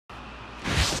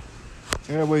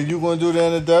Yeah, wait, you gonna do the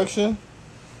introduction?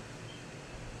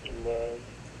 Well,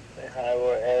 how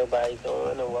everybody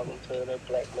doing? And welcome to the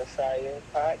Black Messiah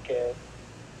podcast.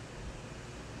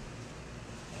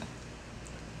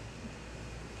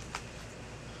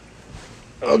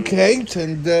 Okay,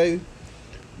 today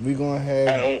we gonna I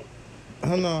have. don't.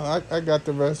 Hold on, I got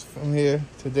the rest from here.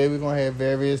 Today we're gonna have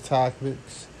various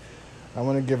topics. I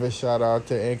want to give a shout out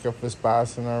to Anchor for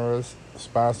sponsoring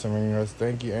us.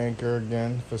 Thank you, Anchor,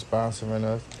 again for sponsoring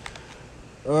us.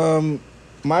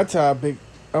 My topic.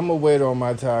 I'm gonna wait on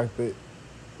my topic.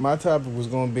 My topic was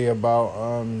gonna be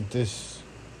about this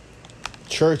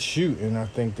church shooting. I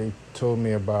think they told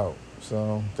me about.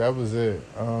 So that was it.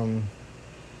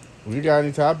 If you got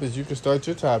any topics, you can start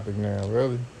your topic now.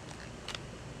 Really.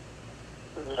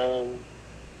 Um,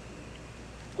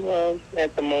 well,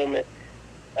 at the moment,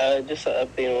 just an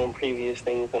update on previous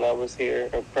things when I was here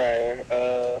or prior.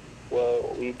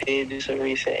 Well, we did just a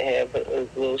recent have a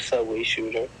little subway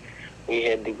shooter. We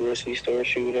had the grocery store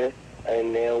shooter,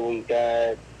 and now we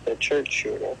got the church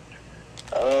shooter.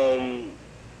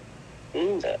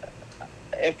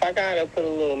 If I gotta put a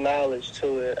little knowledge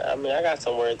to it, I mean, I got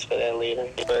some words for that later,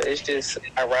 but it's just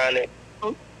ironic.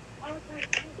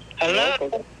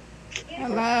 Hello?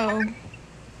 Hello.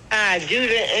 Do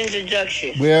the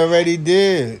introduction. We already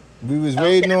did. We was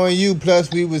waiting on you. Plus,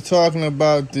 we was talking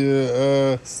about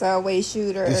the Subway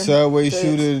shooter.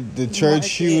 the church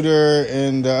shooter,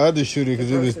 and the other shooter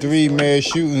because it was 3 mass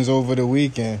shootings over the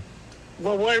weekend.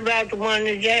 But what about the one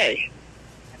today?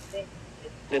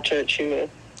 The church shooter.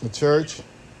 The church?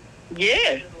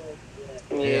 Yeah.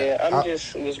 I'm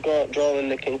just drawing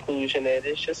the conclusion that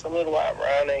it's just a little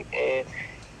ironic, and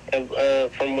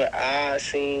from what I've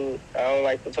seen, I don't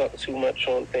like to talk too much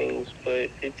on things, but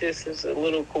it just is a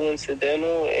little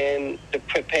coincidental, and the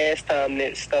past time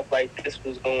that stuff like this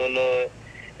was going on,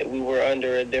 that we were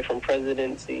under a different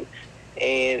presidency,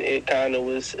 and it kind of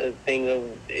was a thing of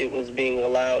it was being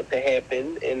allowed to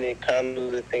happen, and it kind of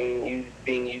was a thing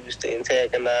being used to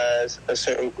antagonize a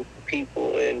certain group of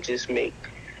people and just make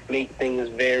things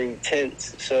very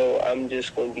tense. So I'm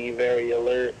just going to be very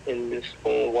alert and just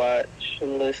going to watch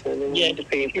and listen and read the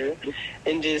paper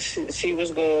and just see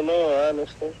what's going on,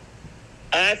 honestly.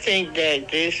 I think that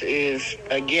this is,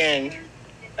 again,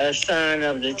 a sign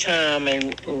of the time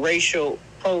and racial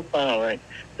profiling.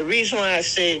 The reason why I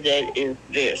say that is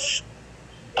this.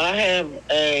 I have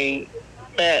a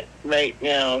fact right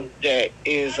now that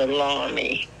is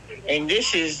alarming, and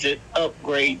this is the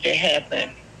upgrade that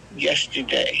happened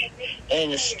yesterday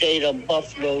in the state of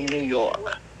Buffalo, New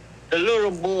York. The little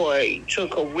boy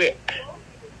took a whip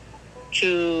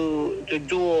to the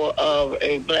door of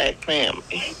a black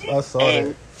family. I saw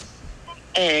that.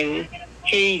 And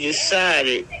he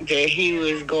decided that he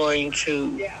was going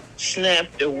to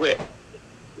snap the whip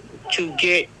to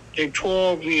get beat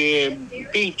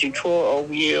the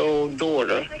 12-year-old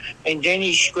daughter, and then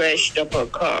he scratched up her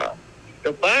car.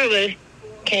 The father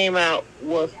came out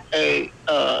with a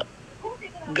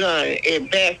gun.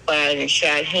 It backfired and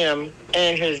shot him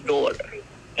and his daughter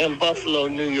in Buffalo,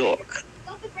 New York.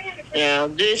 Now,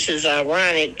 this is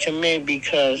ironic to me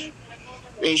because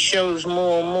it shows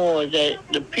more and more that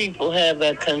the people have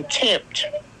a contempt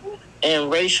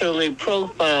and racially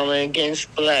profiling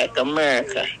against Black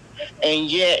America.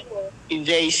 And yet,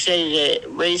 they say that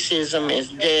racism is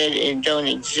dead and don't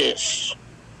exist.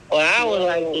 Well, I would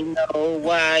like to know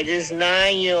why this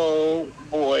 9-year-old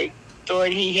boy thought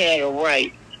he had a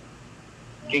right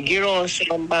to get on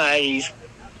somebody's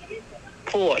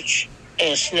porch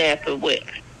and snap a whip.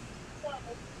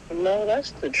 No,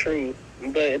 that's the truth.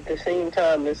 But at the same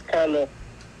time, it's kind of,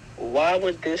 why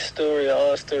would this story,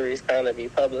 all stories kind of be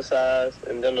publicized?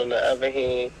 And then on the other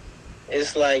hand,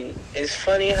 it's like, it's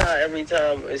funny how every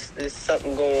time it's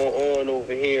something going on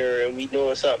over here and we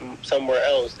doing something somewhere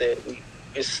else that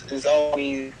it's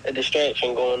always a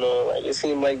distraction going on. Like, it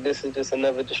seems like this is just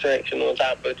another distraction on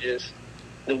top of just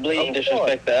the blatant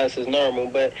disrespect to us is normal.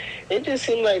 But it just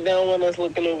seemed like they don't want us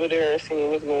looking over there and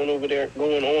seeing what's going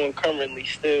on currently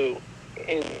still.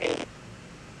 And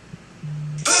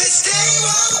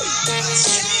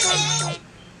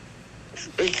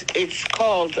It's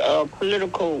called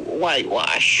political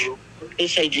whitewash.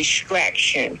 It's a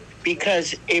distraction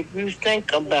because if you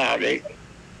think about it,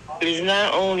 is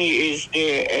not only is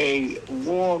there a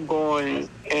war going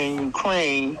in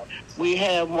Ukraine, we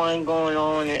have one going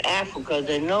on in Africa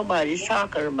that nobody's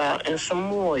talking about in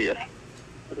Somalia.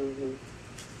 mm-hmm.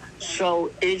 So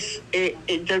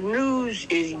the news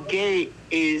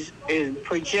is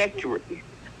trajectory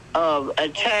of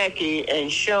attacking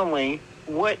and showing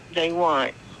what they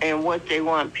want and what they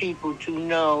want people to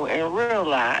know and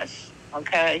realize.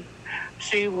 Okay,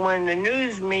 See, when the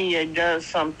news media does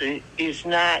something, it's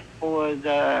not for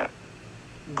the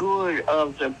good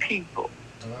of the people.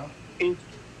 It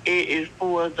is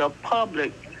for the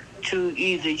public to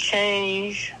either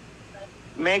change,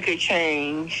 make a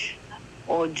change,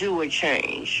 or do a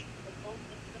change.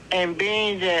 And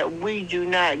being that we do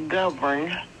not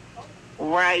govern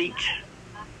right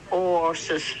or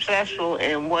successful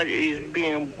in what is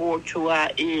being brought to our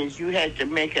ears, you have to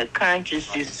make a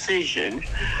conscious decision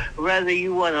whether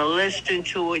you want to listen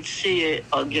to it, see it,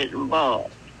 or get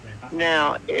involved.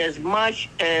 Now, as much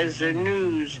as the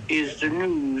news,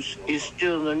 it's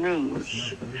still the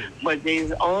news. But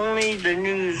there's only the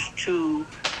news to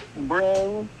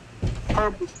bring,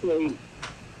 perpetrate,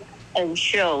 and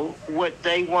show what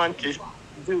they want to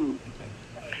do.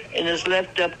 And it's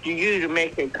left up to you to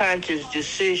make a conscious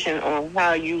decision on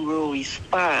how you will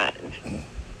respond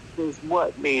to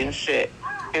what being said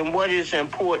and what is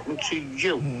important to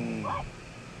you.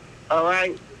 All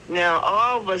right? Now,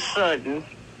 all of a sudden,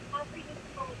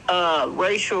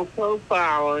 racial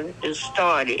profiling is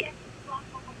started,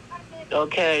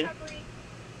 okay,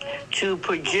 to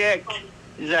project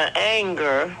the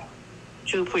anger,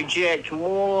 to project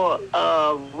more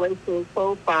of racial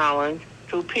profiling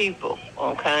to people,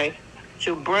 okay,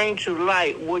 to bring to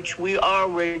light which we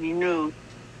already knew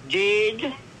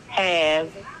did have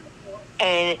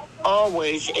and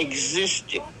always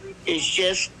existed. It's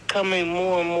just coming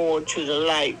more and more to the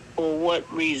light. For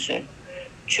what reason?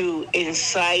 To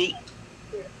incite,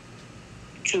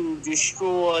 to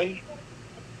destroy,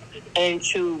 and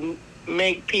to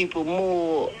make people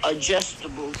more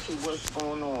adjustable to what's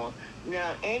going on.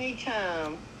 Now,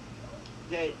 anytime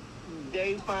that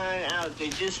they find out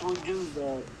that this will do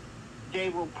that, they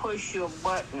will push your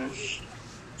buttons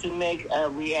to make a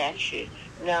reaction.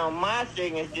 Now, my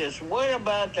thing is this. What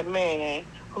about the man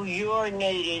who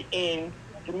urinated in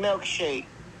the milkshake?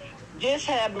 This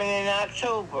happened in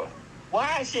October.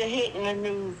 Why is it hitting the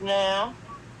news now?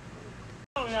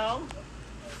 I don't know.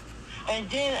 And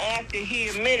then after he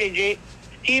admitted that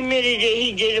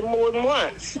he did it more than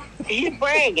once. He's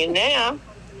bragging now.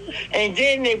 And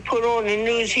then they put on the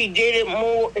news he did it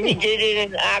more. He did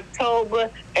it in October,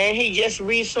 and he just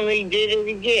recently did it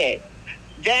again.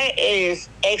 That is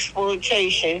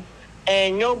exploitation,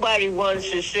 and nobody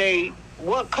wants to say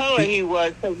what color he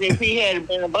was, because if he had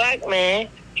been a black man,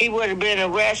 he would have been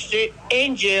arrested,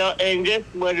 in jail, and this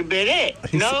would have been it.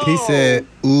 He said,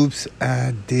 "Oops,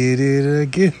 I did it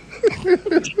again."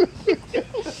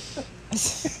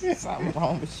 Something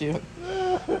wrong with you.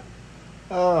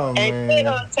 Oh, man. And then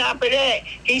on top of that,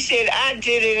 he said, I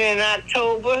did it in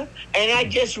October, and I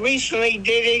just recently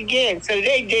did it again. So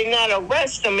they did not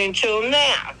arrest him until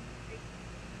now.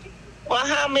 Well,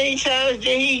 how many times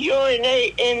did he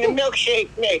urinate in the milkshake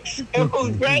mix? And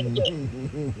who drank it?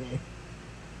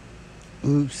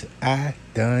 Oops, I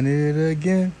done it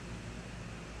again.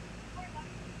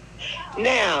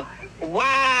 Now,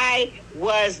 why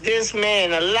was this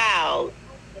man allowed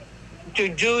to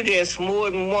do this more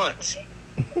than once?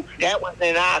 That was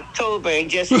in October, and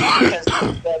just because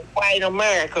of the white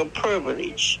America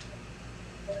privilege.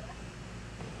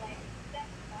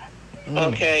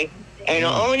 Okay? And the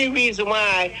only reason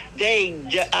why they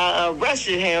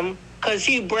arrested him, because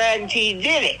he bragged he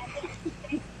did it.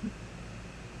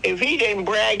 If he didn't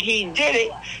brag he did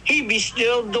it, he'd be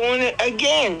still doing it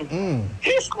again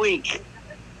this week.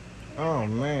 Oh,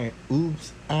 man.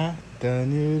 Oops, I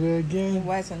done it again. It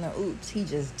wasn't a oops. He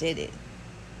just did it.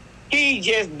 He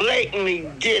just blatantly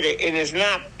did it, and it's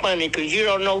not funny because you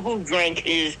don't know who drank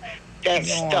that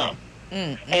stuff.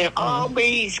 And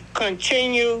Arby's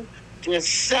continue to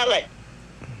sell it.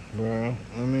 Well,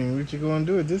 I mean, what you gonna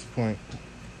do at this point?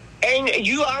 And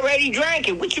you already drank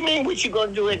it. What you mean? What you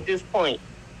gonna do at this point?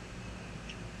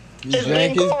 You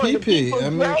drank his pee-pee. I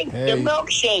mean, the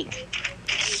milkshake.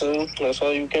 So that's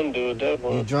all you can do at that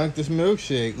point. You drank this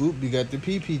milkshake. Oop, you got the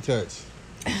pee-pee touch.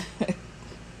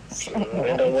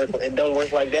 It don't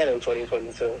work like that in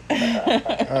 2022. I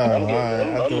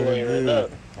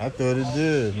thought it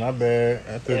did. My bad.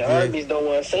 Arby's don't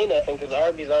want to say nothing because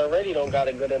Arby's already don't got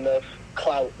a good enough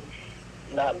clout.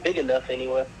 Not big enough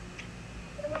anyway.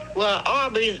 Well,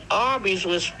 Arby's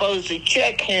was supposed to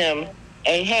check him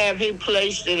and have him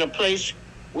placed in a place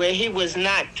where he was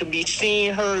not to be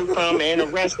seen, heard from, and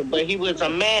arrested. But he was a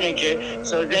manager,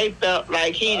 so they felt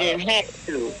like he didn't have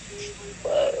to.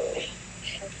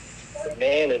 The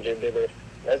manager did it.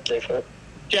 That's different.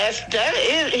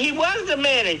 He was the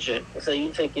manager. So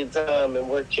you take your time and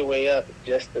work your way up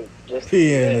just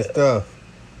peeing and stuff.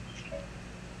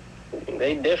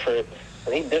 They different.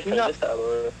 They different this time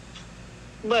around.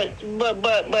 But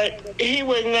he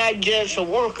was not just a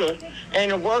worker,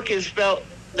 and the workers felt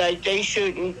like they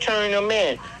shouldn't turn him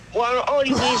in. Well, the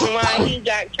only reason why he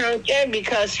got turned in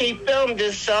because he filmed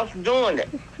himself doing it.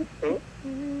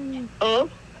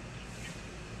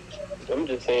 I'm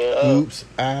just saying. Oops,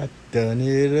 I done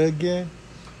it again.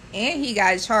 And he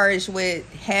got charged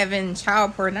with having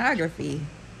child pornography.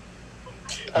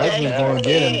 That's what's gonna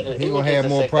get him. He gonna have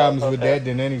more problems with that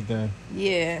than anything.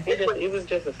 Yeah. He was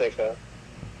just a sicko.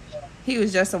 He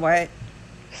was just a what?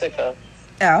 Sicko.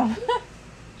 Oh.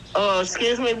 Oh,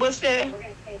 excuse me, what's that?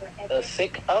 A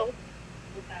sicko?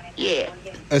 Yeah.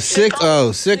 A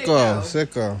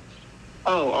sicko.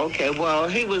 Oh, okay. Well,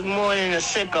 he was more than a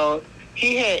sicko.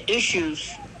 He had issues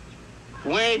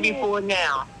way before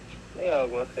now. They all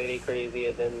gonna say they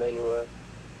crazier than anyway.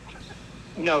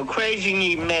 No, crazy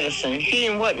need medicine. He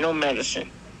didn't want no medicine.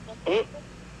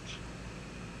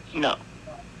 No,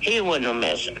 he didn't want no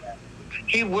medicine.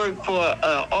 He worked for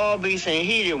Arby's and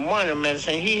he didn't want no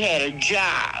medicine. He had a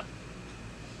job.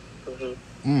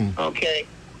 Okay?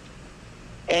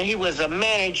 And he was a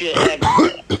manager at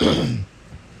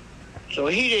so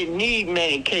he didn't need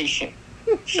medication.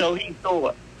 So he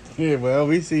thought. Yeah, well,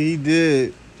 we see he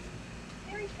did.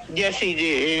 Yes, he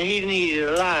did. And he needed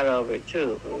a lot of it,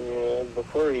 too. Yeah,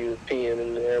 before he was peeing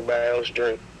and everybody else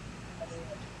drink.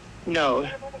 No.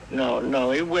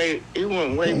 It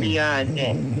went way beyond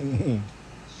that.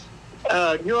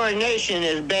 Urination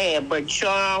is bad, but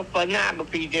child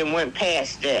pornography then went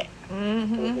past that.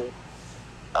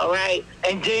 All right?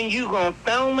 And then you gonna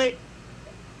film it?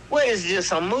 What is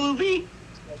this, a movie?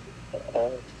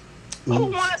 Who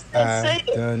wants to say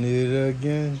it? Done it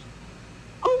again.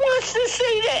 Who wants to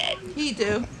say that? He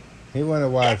do. He wanna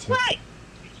watch it. Right.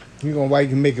 He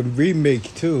gonna make a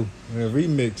remake too. A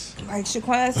remix. Like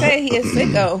Shaquan said, he a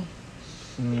sicko.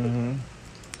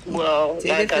 Well, Did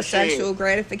like it for I said, sexual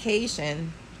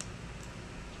gratification.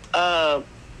 That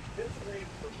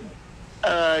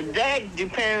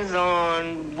depends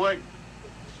on what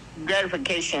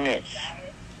gratification is.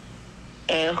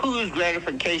 And whose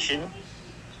gratification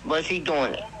was he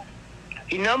doing it?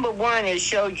 Number one, it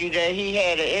showed you that he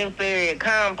had an inferior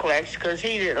complex because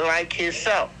he didn't like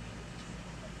himself.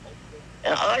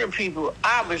 And other people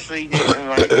obviously didn't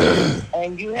like him.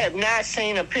 And you have not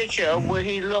seen a picture of what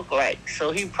he looked like.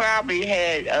 So he probably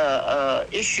had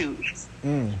issues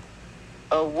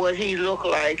of what he looked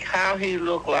like, how he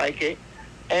looked like it,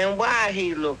 and why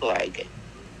he looked like it,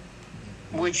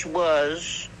 which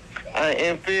was an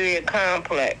inferior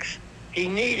complex. He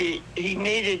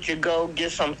needed to go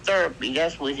get some therapy.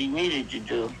 That's what he needed to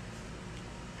do.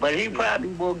 But he probably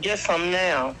will get some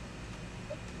now.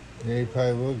 Yeah, he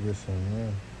probably will get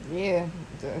some, Yeah.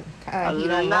 The kind he A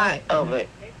don't lot want. of it.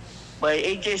 But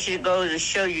it just goes to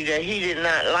show you that he did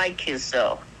not like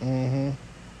himself. Because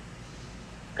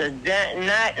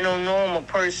not no normal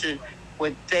person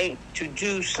would think to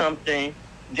do something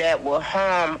that will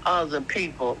harm other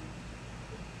people.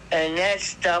 And that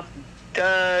stuff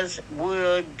that's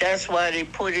why they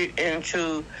put it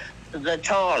into the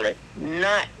toilet,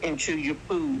 not into your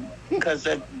food. Because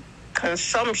the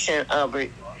consumption of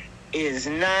it is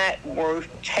not worth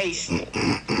tasting.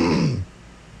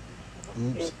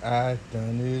 Oops, I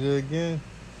done it again.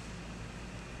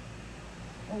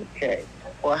 Okay.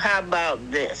 Well, how about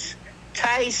this?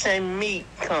 Tyson Meat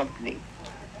Company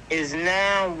is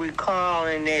now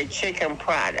recalling their chicken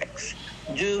products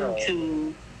due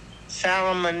to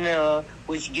salmonella,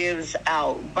 which gives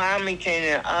out vomiting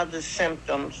and other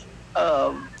symptoms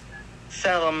of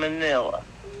salmonella.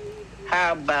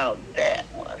 How about that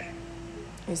one?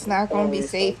 It's not going to be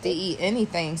safe to eat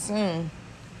anything soon.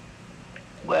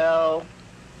 Well,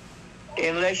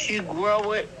 unless you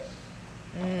grow it,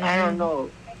 I don't know.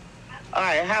 All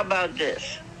right, how about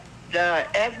this? The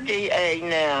FDA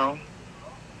now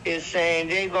is saying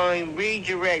they're going to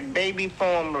redirect baby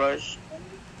formulas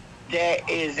that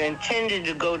is intended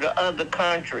to go to other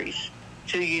countries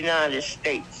to the United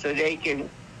States so they can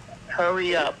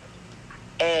hurry up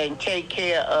and take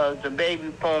care of the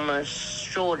baby formula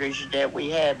shortage that we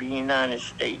have in the United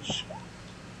States.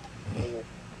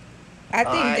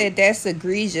 I think that's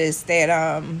egregious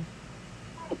that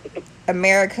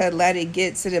America let it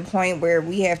get to the point where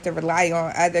we have to rely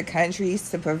on other countries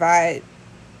to provide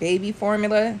baby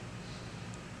formula.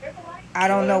 I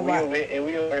don't know why. And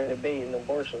we are debating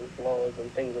abortion laws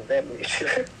and things of that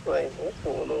nature. Like, what's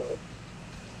going on?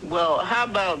 Well, how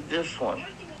about this one?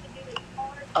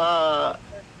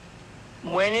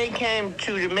 When it came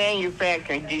to the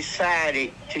manufacturer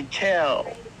decided to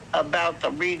tell about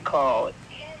the recall,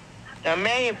 the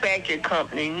manufacturing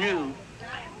company knew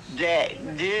that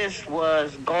this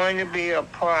was going to be a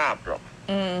problem.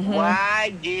 Mm-hmm.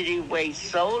 Why did he wait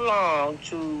so long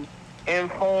to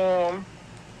inform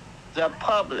the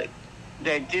public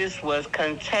that this was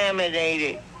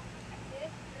contaminated,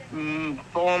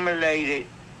 formulated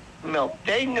milk?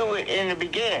 They knew it in the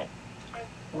beginning.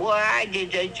 Why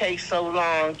did they take so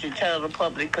long to tell the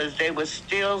public? Because they were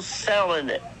still selling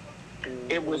it.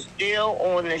 It was still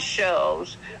on the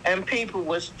shelves, and people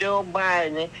were still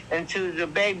buying it until the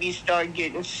babies started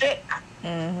getting sick.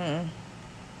 Mm-hmm.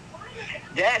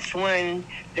 That's when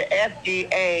the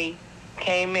FDA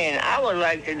came in. I would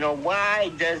like to know, why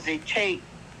does it take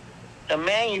the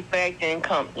manufacturing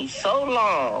company so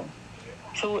long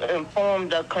to inform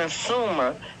the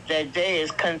consumer that there is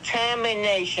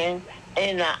contamination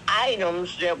in the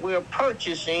items that we're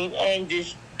purchasing and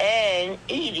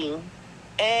eating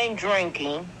and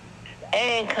drinking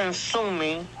and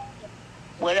consuming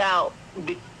without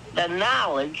the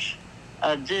knowledge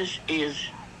of this is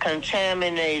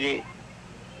contaminated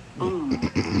food?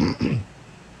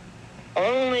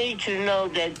 Only to know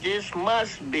that this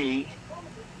must be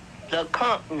the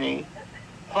company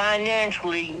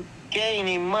financially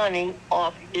gaining money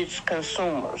off its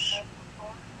consumers,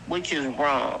 which is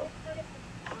wrong.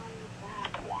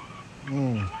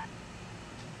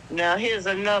 Now, here's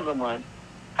another one.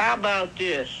 How about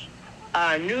this?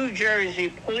 A New Jersey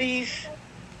police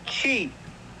chief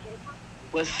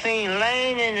was seen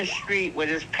laying in the street with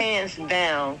his pants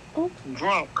down,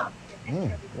 drunk.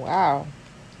 Wow.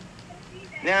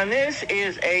 Now, this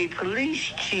is a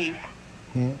police chief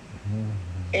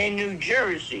in New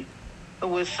Jersey who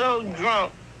was so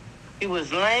drunk, he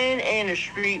was laying in the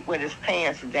street with his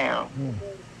pants down.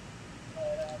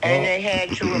 And they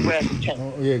had to arrest him.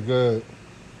 Oh, yeah, good.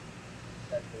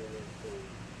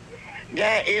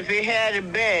 That if it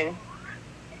had been,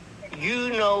 you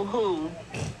know who,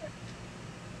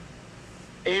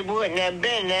 it wouldn't have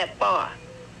been that far.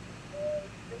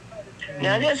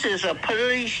 Now, this is a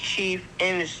police chief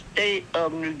in the state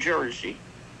of New Jersey.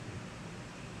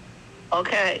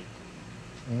 Okay?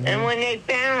 And when they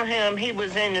found him, he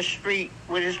was in the street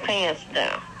with his pants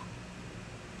down.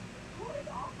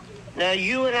 Now,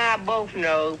 you and I both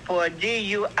know for a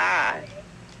DUI,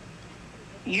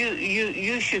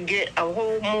 you should get a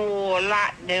whole more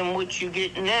lot than what you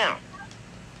get now.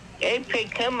 They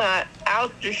picked him out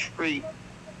the street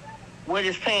with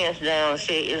his pants down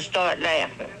and start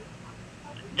laughing.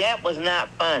 That was not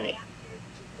funny.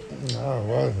 No, it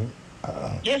wasn't.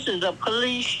 This is a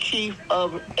police chief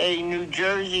of a New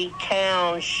Jersey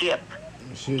township.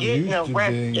 Shit getting used to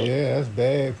arrested. be. Yeah, that's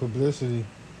bad publicity.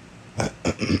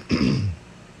 And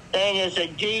it's a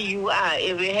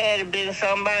DUI. If it had been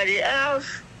somebody else,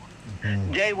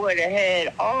 they would have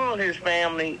had all his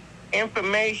family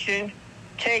information,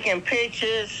 taking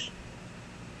pictures,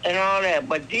 and all that.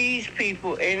 But these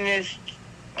people in this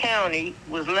county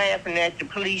was laughing at the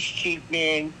police chief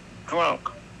being drunk.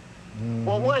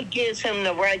 Well, what gives him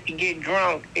the right to get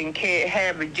drunk and can't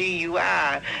have a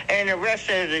DUI, and the rest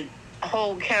of the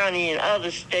whole county and other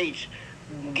states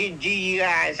get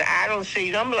DUIs? I don't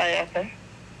see them laughing.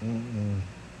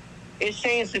 It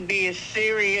seems to be a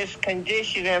serious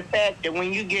condition and fact that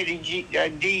when you get a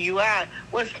DUI,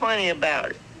 what's funny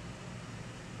about it?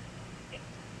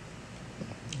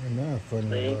 Not funny.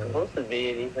 They ain't supposed to be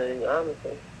anything,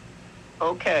 honestly.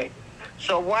 Okay.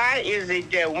 So why is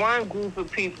it that one group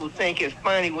of people think it's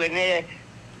funny when their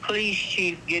police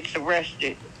chief gets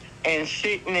arrested and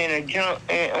sitting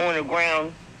on the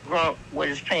ground drunk with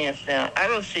his pants down? I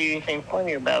don't see anything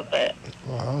funny about that.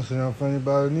 Well, I don't see nothing funny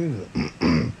about it neither.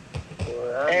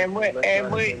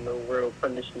 No real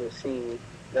punishment scene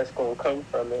that's gonna come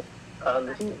from it,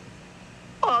 honestly.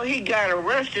 Oh, he got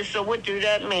arrested, so what do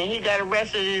that mean? He got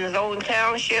arrested in his own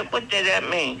township? What did that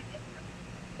mean?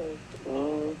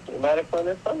 It might have found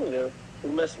it funny though. He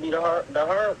must be the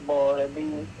hardball that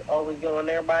be always going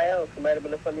everybody else. It might have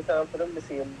been a funny time for them to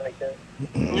see him like that.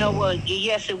 No, well,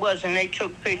 yes, it was, and they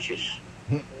took pictures.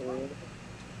 He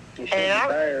should be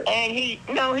fired.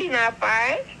 He's not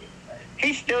fired.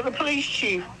 He's still the police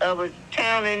chief of a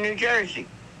town in New Jersey.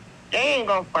 They ain't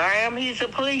gonna fire him. He's a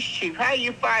police chief. How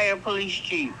you fire a police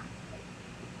chief?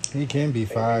 He can be You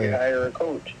fired. hire a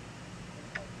coach.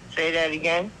 Say that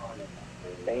again.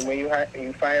 Same way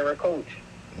you fire a coach.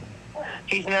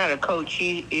 He's not a coach.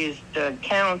 He is the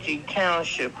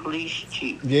township police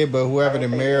chief. Yeah, but whoever the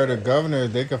mayor or the governor,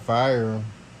 they could fire him.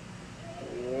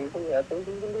 I think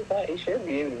he can be fired. He should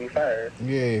be able to be fired.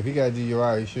 Yeah, if he got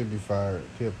DUI, he should be fired.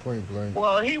 Point blank.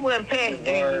 Well, he went past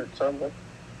DUI. Something.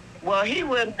 Well, he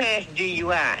went past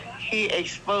DUI. He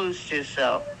exposed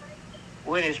himself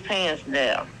with his pants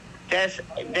down.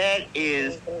 That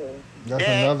is That's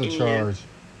another charge.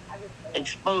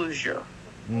 Exposure.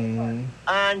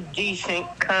 Undecent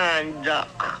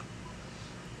conduct.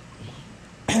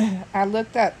 I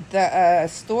looked up the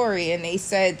story, and they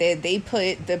said that they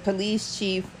put the police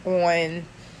chief on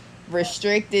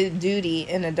restricted duty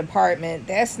in the department.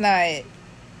 That's not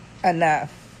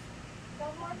enough.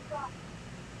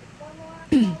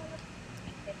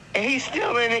 And he's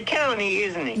still in the county,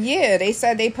 isn't he? Yeah, they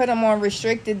said they put him on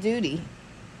restricted duty.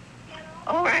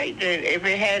 All right, then if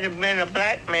it had been a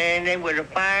black man, they would have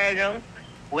fired him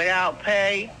without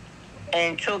pay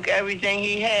and took everything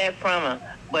he had from him.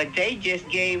 But they just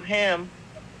gave him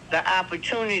the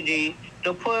opportunity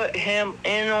to put him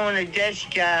in on a desk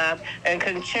job and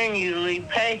continually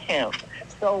pay him.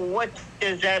 So what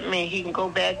does that mean? He can go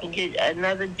back and get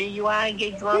another DUI and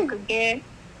get drunk again?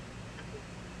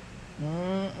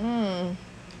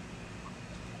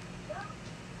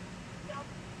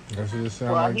 That's what it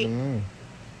sounds like to me.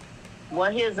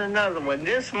 Well, here's another one.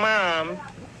 This mom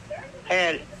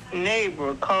had a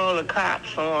neighbor call the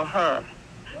cops on her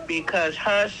because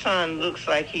her son looks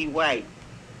like he white.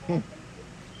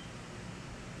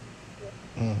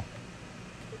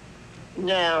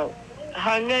 Now,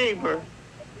 her neighbor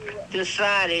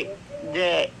decided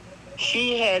that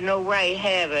she had no right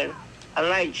having a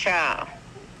light child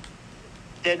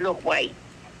that looked white.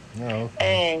 Oh,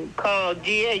 okay. And called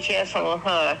DHS on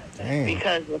her. Damn.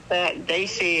 Because the fact they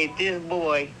said this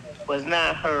boy was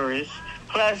not hers.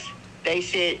 Plus, they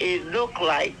said it looked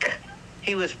like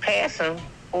he was passing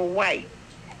for white.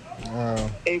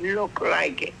 Oh. It looked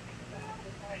like it.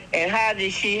 And how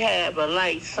did she have a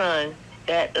light son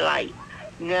that light?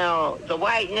 Now, the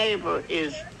white neighbor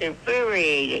is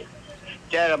infuriated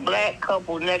that a black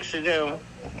couple next to them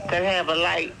could have a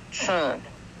light son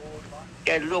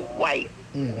that looked white.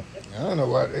 I don't know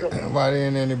why they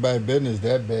ain't anybody's business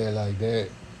that bad like that.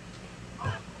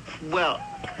 Well,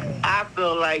 I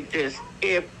feel like this.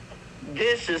 If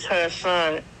this is her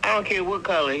son, I don't care what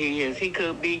color he is. He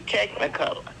could be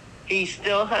technicolor. He's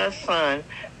still her son,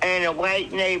 and a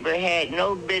white neighbor had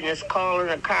no business calling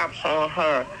the cops on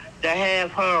her to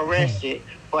have her arrested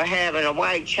for having a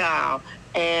white child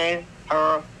in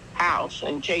her house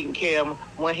and taking care of him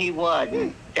when he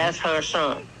wasn't. That's her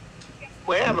son,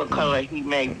 whatever color he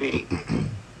may be.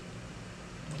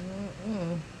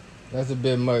 That's a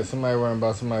bit much. Somebody worrying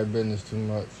about somebody's business too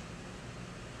much.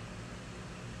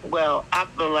 Well, I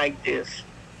feel like this.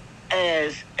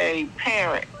 As a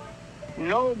parent,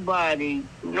 nobody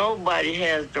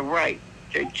has the right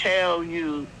to tell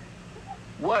you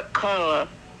what color,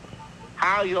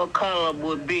 how your color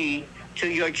would be to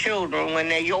your children when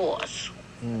they're yours.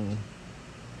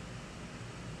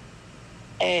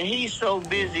 And he's so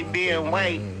busy being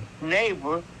white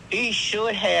neighbor, he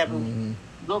should have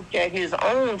looked at his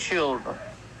own children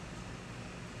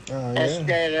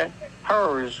instead of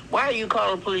hers. Why are you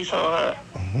calling the police on her?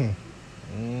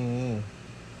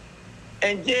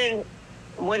 And then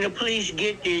when the police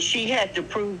get there, she had to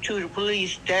prove to the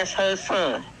police that's her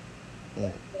son.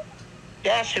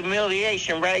 That's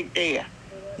humiliation right there.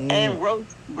 And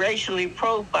racially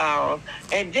profiled.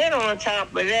 And then on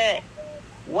top of that,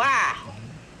 why?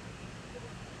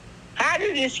 How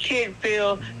did this kid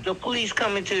feel the police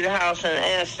coming to the house and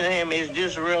asking him, is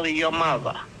this really your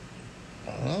mother?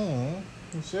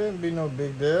 It shouldn't be no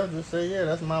big deal. Just say, yeah,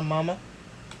 that's my mama.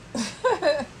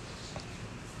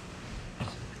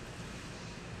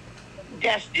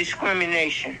 That's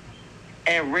discrimination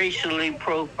and racially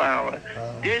profiling.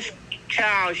 This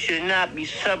child should not be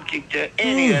subject to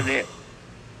any of that.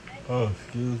 Oh,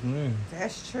 excuse me.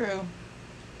 That's true.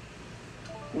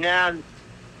 Now,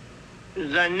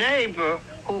 the neighbor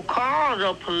who called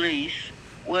the police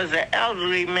was an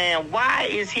elderly man. Why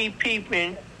is he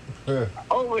peeping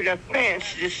over the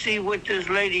fence to see what this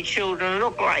lady's children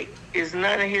look like? It's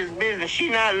none of his business. She's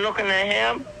not looking at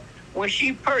him. When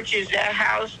she purchased that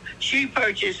house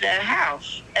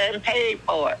and paid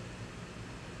for it.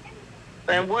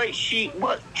 And what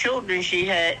children she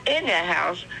had in that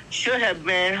house should have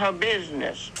been her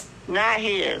business, not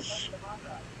his.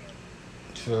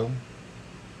 True.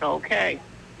 Okay.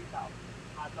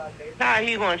 How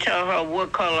he gonna tell her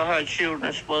what color her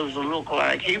children's supposed to look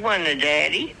like? He wasn't a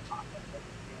daddy.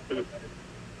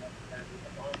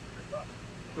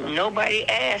 Nobody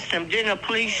asked him. Didn't the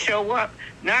police show up?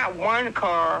 Not one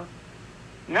car,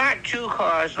 not two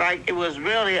cars, like it was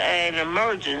really an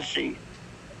emergency.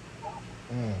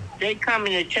 They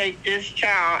coming to take this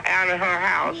child out of her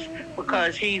house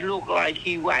because he looked like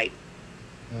he white.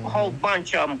 A whole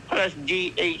bunch of them, plus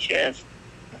DHS.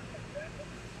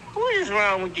 What is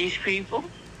wrong with these people?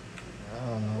 I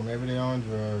don't know. Maybe they on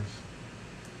drugs.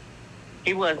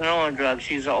 He wasn't on drugs.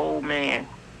 He's an old man.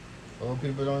 Old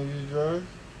people don't use drugs?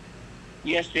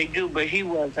 Yes, they do, but he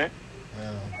wasn't.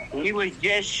 Yeah. He was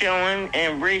just showing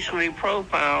and racially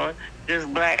profiling this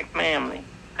black family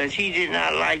because he did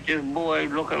not like this boy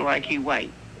looking like he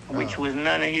white, which was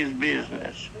none of his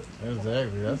business.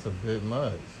 Exactly. That's a bit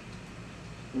much.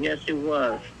 Yes, it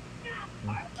was.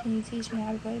 Can you teach me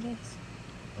how to play this?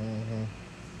 Mm-hmm.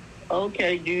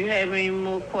 Okay, do you have any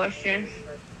more questions?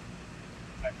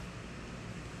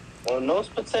 On those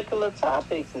particular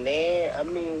topics, man, I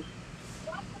mean,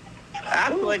 I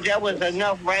thought that was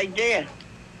enough right there.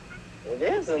 it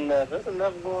is enough. There's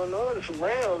enough going on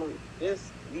around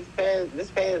this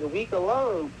past week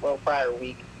alone, well, prior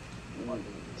week,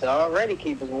 to already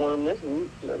keep us warm this week.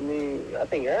 I mean, I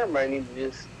think everybody needs to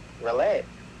just relax.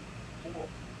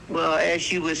 Well,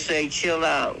 as you would say, chill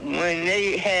out. When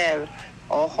they have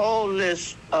a whole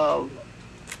list of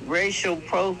racial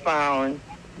profiling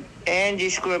and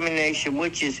discrimination,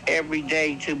 which is every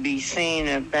day to be seen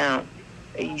and found,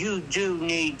 you do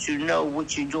need to know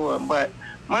what you're doing. But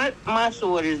my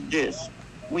thought is this.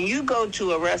 When you go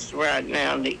to a restaurant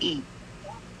now to eat,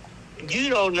 you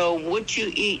don't know what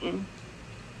you're eating,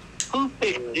 who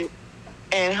picked it,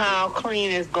 and how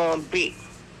clean it's going to be.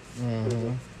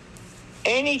 Mm-hmm.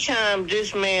 Anytime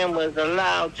this man was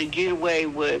allowed to get away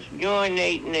with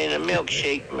urinating in a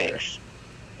milkshake mix,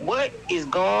 what is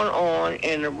going on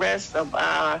in the rest of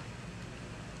our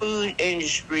food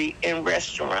industry and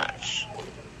restaurants?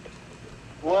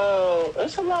 Well,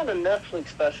 there's a lot of Netflix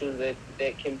specials that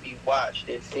can be watched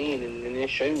and seen, and they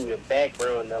show you the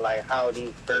background of like how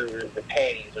these burgers, the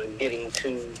patties, are getting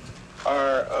to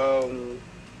our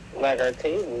our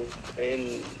tables,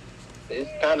 and it's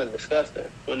kind of disgusting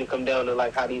when it comes down to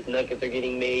like how these nuggets are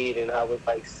getting made and how it's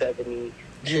like 70.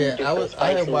 Yeah,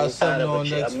 I had watched something on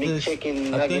Netflix.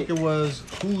 Chicken I think it was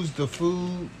Who's the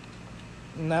Food?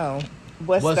 No.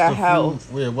 What's the health?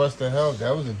 Food? Yeah, What's the Health?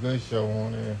 That was a good show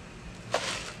on there.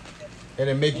 And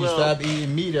it make you stop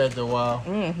eating meat after a while.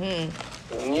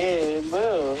 Mm-hmm. Yeah, it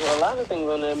will. A lot of things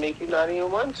on there make you not even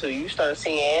want to. You start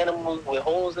seeing animals with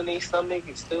holes in their stomach,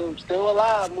 it's still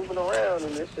alive, moving around,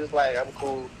 and it's just like, I'm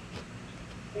cool.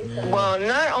 Yeah. Well,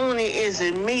 not only is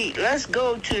it meat, let's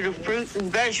go to the fruits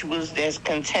and vegetables that's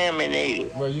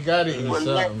contaminated. Well, you gotta eat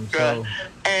something. So.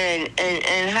 And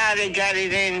how they got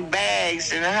it in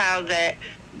bags, and how that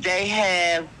they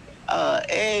have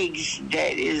eggs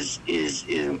that is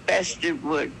infested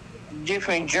with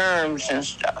different germs and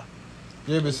stuff.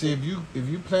 Yeah, but see, if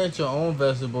you plant your own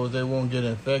vegetables, they won't get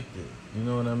infected. You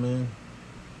know what I mean?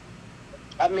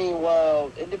 I mean,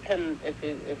 well, it depends if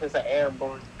it's an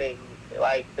airborne thing.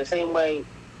 Like the same way,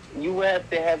 you would have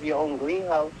to have your own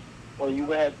greenhouse, or you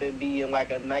would have to be in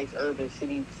like a nice urban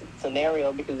city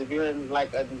scenario. Because if you're in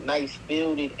like a nice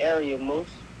fielded area, most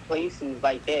places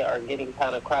like that are getting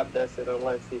kind of crop dusted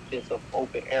unless it's just an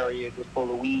open area just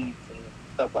full of weeds and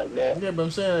stuff like that. Yeah, but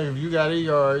I'm saying if you got a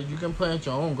yard, you can plant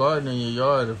your own garden in your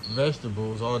yard of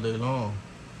vegetables all day long.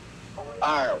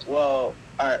 All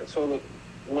right. So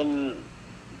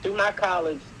through my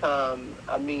college time,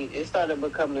 I mean, it started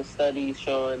becoming studies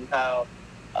showing how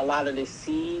a lot of the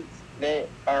seeds that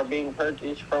are being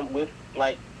purchased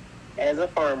like, as a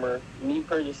farmer, me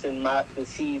purchasing the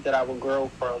seeds that I would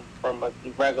grow from a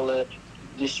regular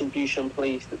distribution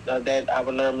place that I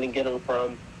would normally get them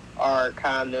from, are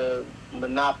kind of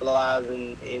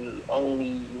monopolizing and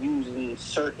only using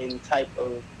certain type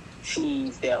of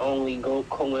seeds that only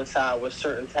coincide with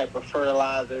certain type of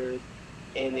fertilizers.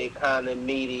 And it kind of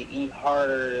made it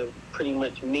harder to pretty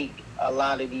much make a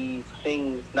lot of these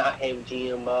things not have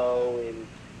GMO and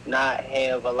not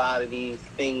have a lot of these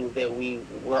things that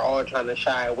we're all trying to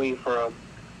shy away from.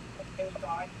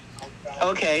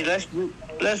 Okay, let's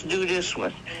do this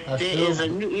one. There is a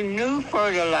new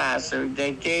fertilizer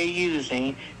that they're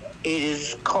using. It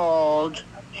is called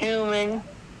human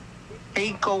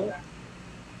fecal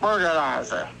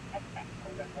fertilizer.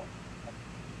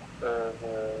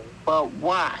 But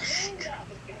washed.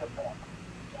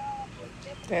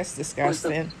 That's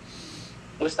disgusting.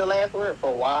 What's the last word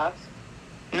for washed?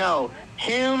 No,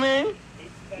 human.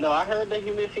 No, I heard the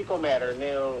human fecal matter.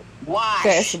 Now, washed.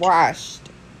 That's washed.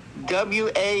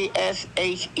 WASHED.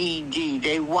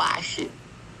 They wash it.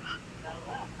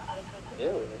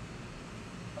 Ew.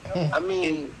 I mean,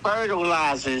 it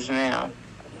fertilizers now.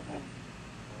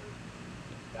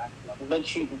 But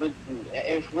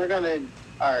if we're gonna,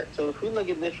 all right. So if we look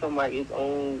at this from like its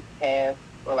own path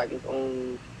or like its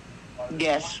own,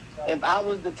 yes. If I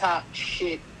was the top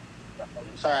shit,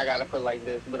 sorry, I gotta put it like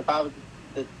this. But if I was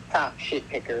the top shit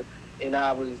picker and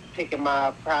I was picking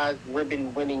my prize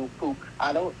ribbon winning poop,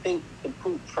 I don't think the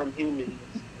poop from humans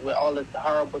with all the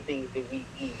horrible things that we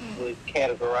eat would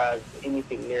categorize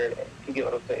anything near that. You get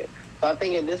what I'm saying? So I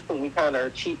think at this point we kind of are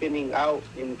cheapening out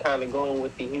and kind of going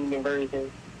with the human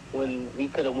version when we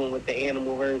could have went with the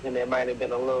animal version that might have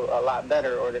been a lot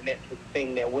better, or the natural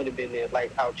thing that would have been there,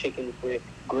 like how chickens would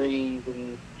graze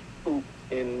and poop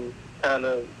and kind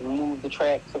of move the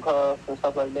tracks across and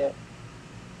stuff like that.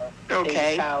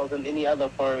 Okay. Cows and any other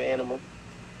farm animal.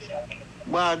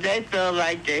 Well, they feel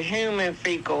like the human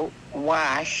fecal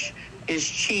wash is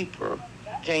cheaper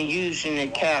than using the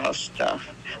cow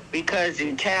stuff, because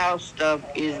the cow stuff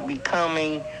is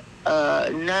becoming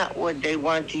not what they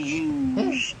want to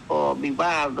use or be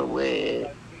bothered with.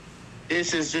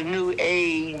 This is the new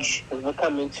age. It's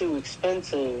becoming too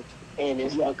expensive, and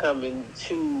it's becoming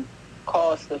too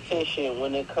cost efficient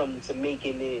when it comes to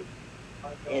making it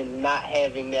and not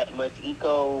having that much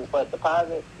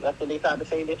deposit. That's what they tried to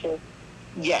say this year.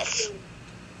 Yes.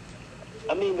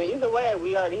 I mean, but either way,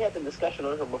 we already had the discussion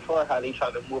on here before how they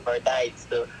try to move our diets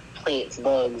to plants,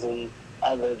 bugs, and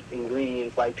other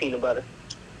ingredients like peanut butter.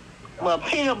 Well,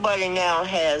 peanut butter now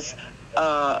has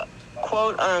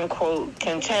quote unquote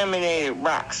contaminated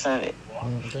rocks in it.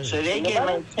 So they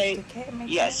can take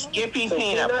Skippy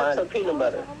peanut butter. Or peanut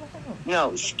butter.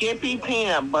 No, Skippy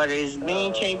peanut butter is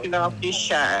being taken off this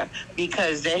shire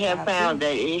because they have found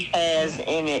that it has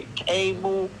in it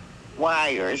cable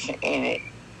wires in it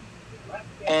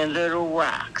and little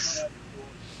rocks.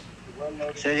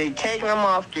 So they take them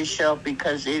off the shelf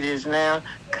because it is now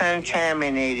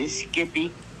contaminated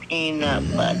Skippy peanut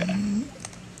butter.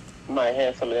 Might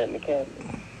have some of that in the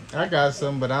cabinet. I got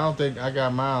some, but I don't think I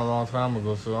got mine a long time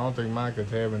ago, so I don't think mine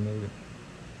contaminated.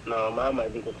 No, mine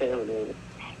might be contaminated.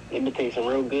 It been tasting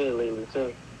real good lately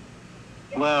too.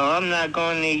 Well, I'm not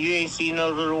going there. You ain't see no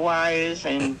little wires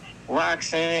and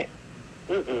rocks in it.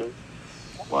 Mm-mm.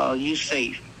 Well, you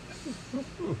safe.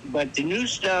 But the new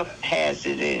stuff has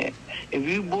it in it. If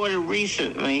you bought it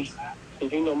recently,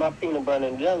 because you know my peanut butter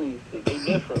and jelly, they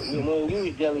different. We don't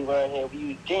use jelly around here. We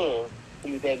use jam.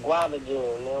 We use that guava jam.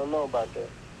 They don't know about that.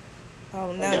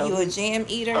 Oh, no, you a jam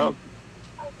eater? Oh.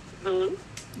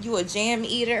 Mm-hmm. You a jam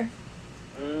eater?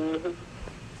 Mm-hmm.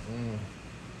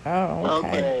 Oh,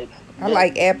 okay. I Jelly,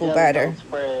 like apple jelly butter. Don't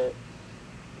spread.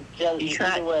 Jelly,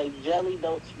 either way, jelly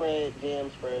don't spread,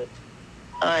 jam spread.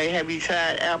 All right, have you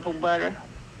tried apple butter?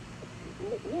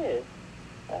 Yeah.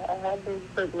 I haven't.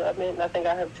 I mean, I think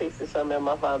I have tasted some at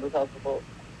my father's house before.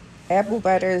 Apple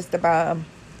butter is the bomb.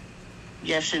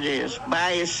 Yes, it is.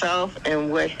 By itself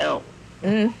and with help.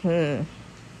 Mm-hmm.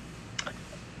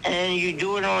 And you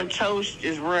do it on toast,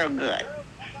 it's real good.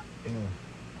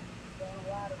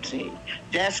 See,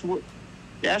 that's what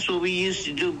we used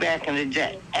to do back in the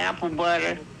day. Apple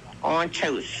butter on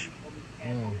toast.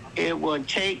 It will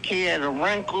take care of the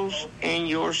wrinkles in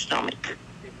your stomach.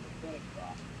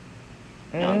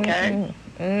 Okay?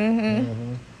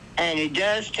 Mm-hmm. And it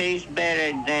does taste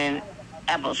better than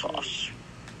applesauce.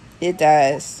 It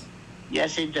does.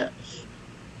 Yes, it does.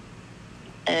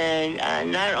 And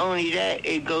not only that,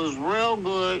 it goes real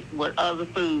good with other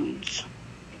foods.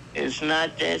 It's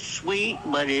not that sweet,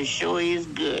 but it sure is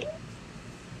good.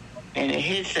 And it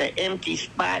hits an empty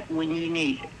spot when you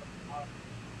need it.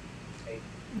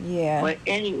 Yeah. But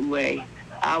anyway,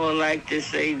 I would like to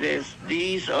say this.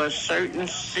 These are certain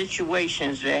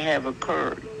situations that have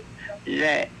occurred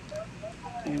that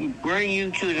bring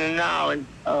you to the knowledge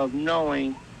of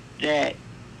knowing that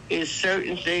it's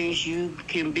certain things you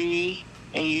can be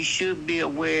and you should be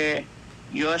aware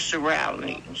your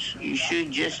surroundings. You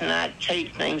should just not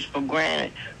take things for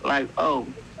granted. Like, oh,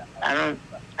 I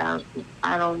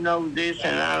don't know this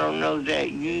and I don't know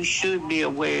that. You should be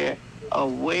aware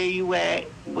of where you at,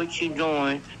 what you're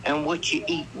doing, and what you're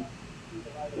eating.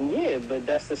 Yeah, but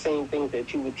that's the same thing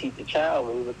that you would teach a child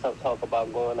when we would talk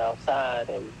about going outside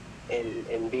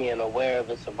and being aware of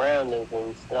the surroundings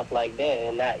and stuff like that,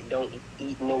 and don't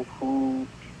eat no food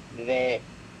that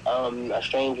a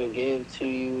stranger gives to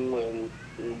you, and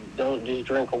don't just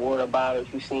drink a water bottle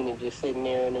if you seen it just sitting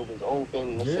there and it was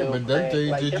open. Yeah, but that things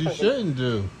like that you shouldn't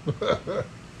do.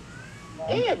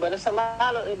 Yeah, but it's a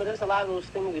lot of those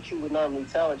things that you would normally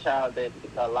tell a child that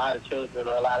a lot of children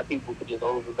or a lot of people could just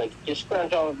just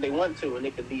scrunch off if they want to, and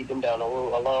it could lead them down a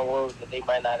long road that they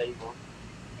might not even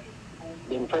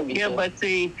been privy to. Yeah, but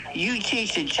see, you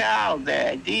teach a child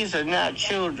that these are not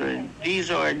children;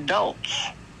 these are adults.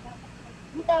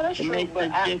 Yeah, that's true.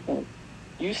 But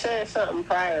you said something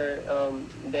prior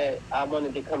that I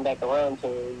wanted to come back around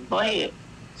to. Go ahead.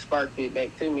 Sparked it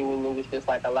back to me when it was just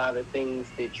like a lot of things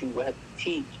that you would have to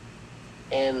teach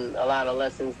and a lot of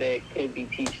lessons that could be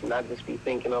teached, and I just be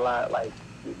thinking a lot like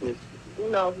just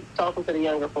talking to the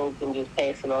younger folks and just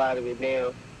passing a lot of it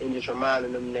down and just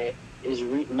reminding them that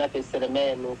methods to the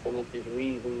madness, and it's just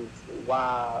reasons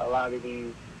why a lot of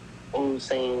these old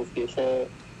sayings get said,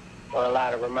 or a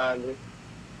lot of reminders.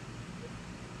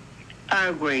 I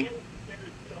agree.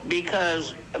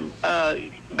 Because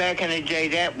back in the day,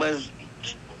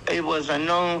 it was a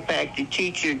known fact to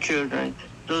teach your children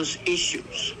those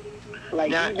issues.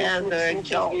 Like, now, even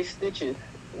snitches get stitches.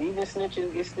 Even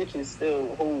snitches get stitches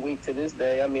still hold weight to this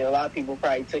day. I mean, a lot of people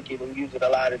probably took it and used it a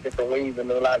lot of different ways and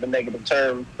a lot of negative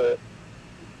terms, but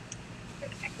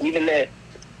even that.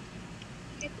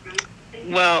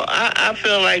 Well, I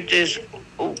feel like this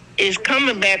is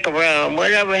coming back around.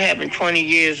 Whatever happened 20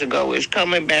 years ago is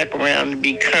coming back around to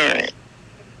be current.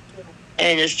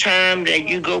 And it's time that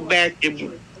you go back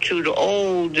to the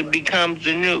old that becomes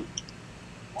the new.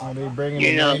 Are they bringing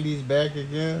the 90s back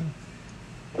again?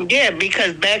 Yeah,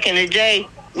 because back in the day,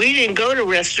 we didn't go to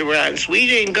restaurants. We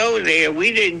didn't go there.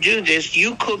 We didn't do this.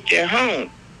 You cooked at home.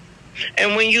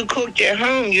 And when you cooked at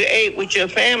home, you ate with your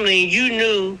family. You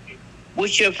knew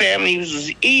what your family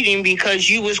was eating because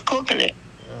you was cooking it.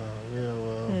 Yeah,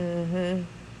 well. Mm-hmm.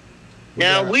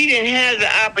 Now, we didn't have the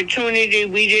opportunity.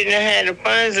 We didn't have the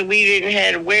funds, and we didn't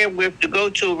have the wherewith to go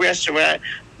to a restaurant.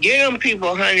 Give them people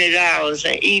 $100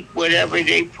 and eat whatever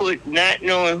they put, not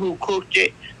knowing who cooked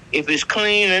it, if it's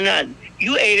clean or not.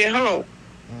 You ate at home.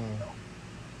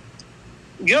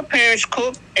 Your parents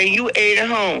cooked and you ate at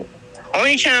home.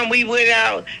 Only time we went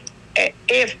out,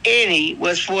 if any,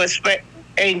 was for a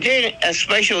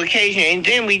special occasion, and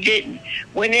then we didn't.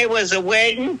 When there was a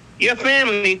wedding, your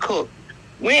family cooked.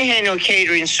 We ain't had no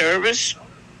catering service.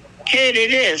 Cater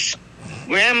this.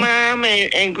 Grandmom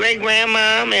and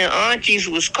great-grandmom and aunties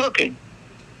was cooking.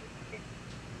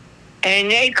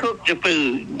 And they cooked the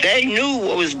food. They knew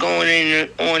what was going in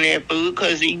on their food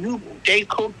because they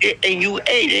cooked it and you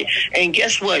ate it. And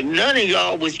guess what? None of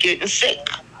y'all was getting sick.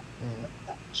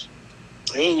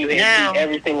 And you had to eat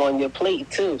everything on your plate,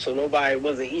 too, so nobody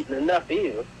wasn't eating enough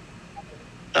either.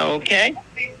 Okay.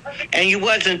 And you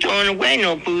wasn't throwing away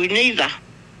no food neither.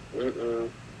 Mm-mm.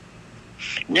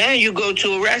 Now you go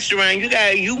to a restaurant,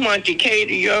 you want to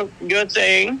cater your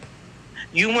thing.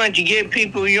 You want to give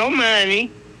people your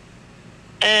money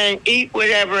and eat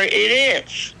whatever it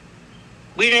is.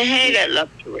 We didn't have that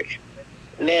luxury.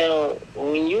 Now,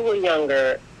 when you were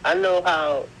younger, I know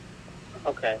how...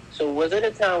 Okay, so was it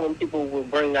a time when people would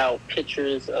bring out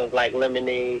pictures of, like,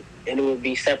 lemonade, and it would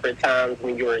be separate times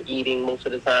when you were eating most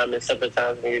of the time and separate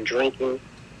times when you're drinking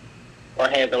or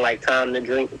having, like, time to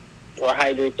drink or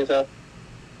hydrate yourself?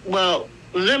 Well,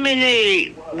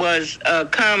 lemonade was a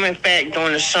common fact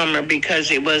during the summer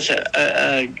because it was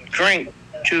a drink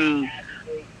to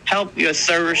help your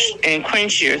thirst and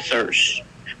quench your thirst.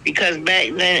 Because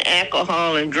back then,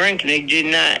 alcohol and drinking, they did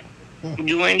not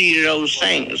do any of those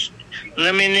things.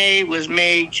 Lemonade was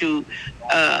made to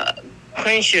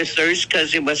quench your thirst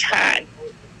because it was hot.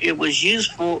 It was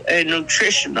useful and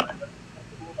nutritional.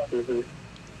 Mm-hmm.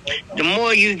 The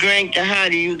more you drank, the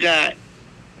hotter you got.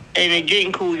 And it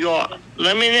didn't cool you off.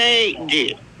 Lemonade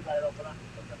did.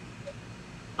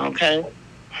 Okay?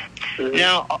 Mm-hmm.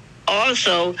 Now,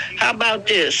 also, how about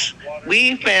this?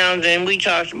 We found, and we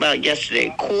talked about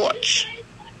yesterday, Quartz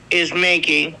is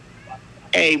making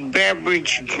a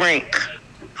beverage drink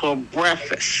for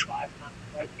breakfast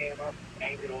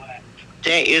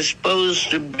that is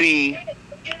supposed to be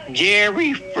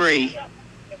dairy-free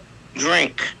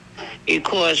drink. It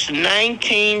costs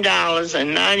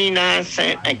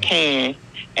 $19.99 a can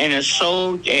and is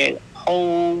sold at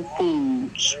Whole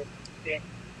Foods.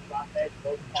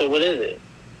 So what is it?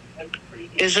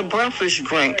 It's a breakfast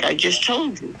drink. I just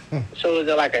told you. So is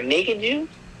it like a naked juice?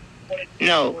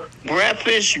 No,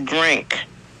 breakfast drink.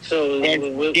 So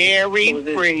it's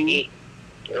dairy-free.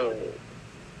 And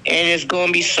it's going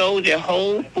to be sold at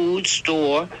Whole Foods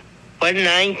store for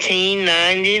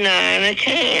 $19.99 a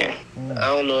can. I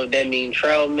don't know if that means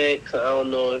trail mix. I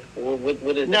don't know if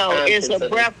what is. No, it's a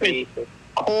breakfast.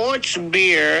 Quartz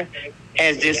Beer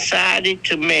has decided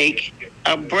to make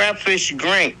a breakfast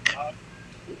drink.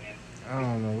 I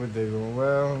don't know what they're doing.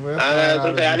 Well,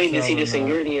 I need to see this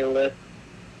ingredient list.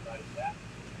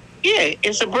 Yeah,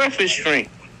 it's a breakfast drink.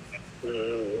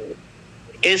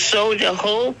 It's sold at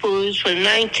Whole Foods for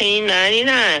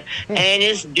 $19.99, and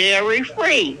it's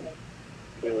dairy-free.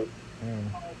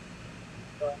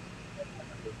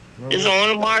 It's on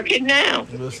the market now.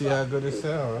 We'll see how good it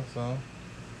sells. So.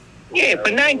 Yeah, for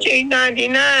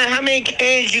 $19.99, how many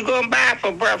cans you gonna buy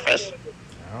for breakfast?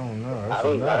 I don't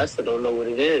know. I still don't know what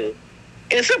it is.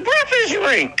 It's a breakfast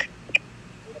drink.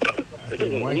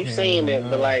 You saying that,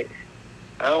 but like,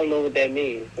 I don't know what that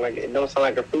means. Like, it don't sound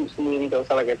like a fruit smoothie. Don't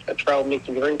sound like a trout mixed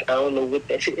drink. I don't know what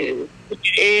that is.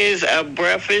 It is a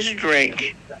breakfast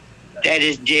drink that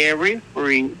is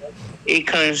dairy-free. It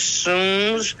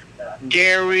consumes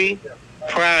dairy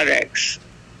products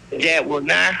that will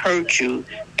not hurt you.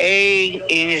 And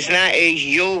it's not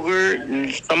yogurt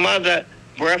and some other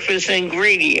breakfast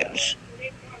ingredients.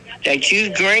 That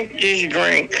you drink this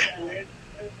drink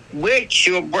with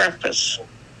your breakfast.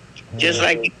 Just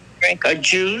like you drink a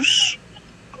juice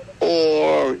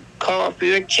or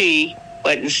coffee or tea,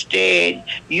 but instead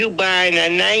you buying a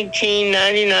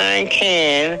 $19.99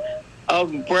 can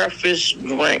of breakfast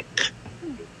drink.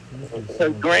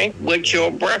 So drink with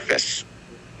your breakfast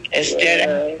instead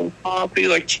of having coffee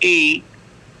or tea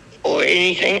or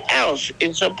anything else.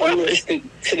 It's a breakfast.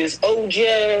 To this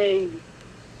OJ.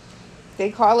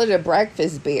 They call it a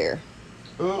breakfast beer.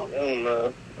 I don't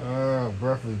know.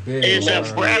 Breakfast beer. It's a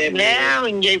breakfast now,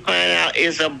 and they find out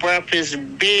it's a breakfast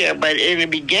beer. But in the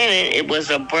beginning, it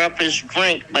was a breakfast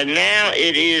drink. But now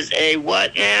it is a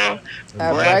what now?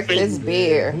 A breakfast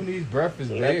beer. Who needs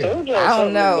breakfast beer? I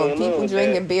don't know. People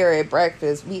drinking beer at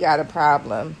breakfast, we got a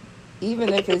problem.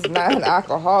 Even if it's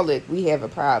non-alcoholic, we have a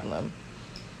problem.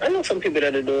 I know some people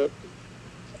that do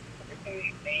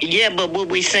it. Yeah, but what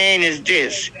we're saying is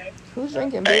this. Who's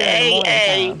drinking beer in the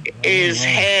morning time? Is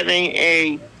having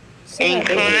a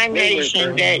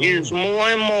inclination that is more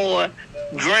and more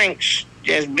drinks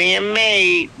that's being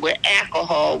made with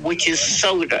alcohol, which is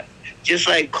soda. Just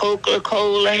like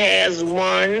Coca-Cola has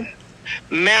one,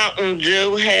 Mountain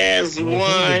Dew has one,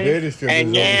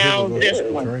 and now this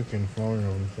one. Drinking, flowing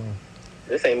on the phone.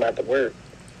 This ain't about to work.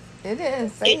 It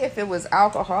didn't say if it was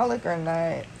alcoholic or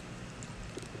not.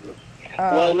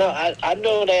 Well, no, I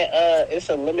know that it's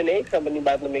a lemonade company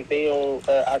about to make their own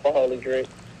alcoholic drink.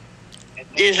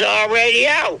 It's already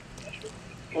out.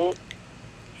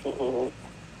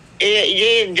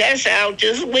 That's out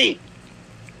this week.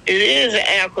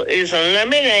 It's a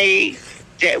lemonade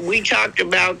that we talked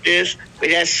about this, but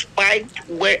that's spiked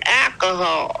with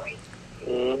alcohol.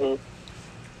 And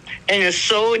it's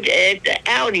sold at the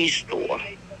Aldi store.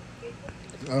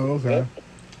 Oh, okay.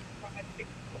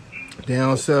 They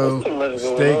don't sell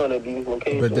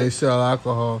steak, but they sell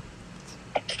alcohol.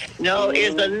 No,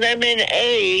 it's a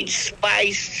lemonade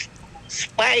spiked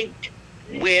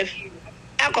with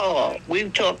alcohol.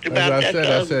 We've talked about that.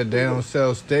 I said they don't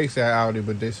sell steaks at Aldi,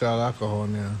 but they sell alcohol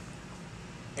now.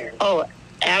 Oh,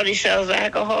 Aldi sells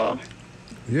alcohol?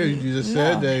 Yeah, you just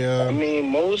said they. I mean,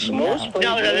 most. No, the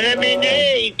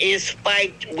lemonade is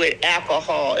spiked with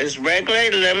alcohol. It's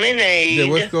regular lemonade. Yeah,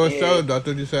 what store sold it? I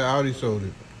thought you said Aldi sold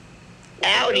it.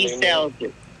 Audi sells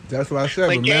it. That's what I said.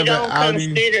 But remember they don't Audi?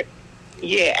 consider.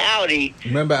 Yeah, Audi.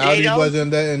 Remember Audi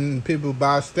wasn't letting people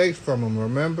buy steaks from them.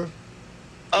 Remember?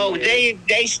 Oh,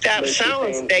 they stopped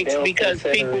selling steaks because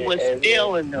people were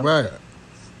stealing them. Right.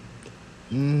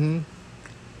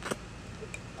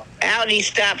 Audi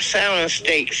stopped selling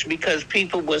steaks because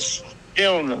people were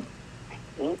stealing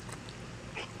them.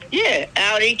 Yeah,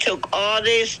 Audi took all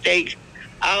their steaks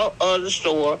out of the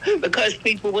store because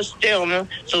people were stealing them.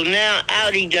 So now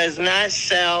Audi does not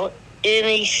sell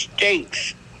any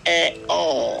steaks at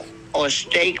all or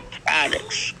steak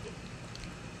products.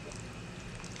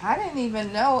 I didn't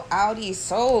even know Audi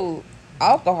sold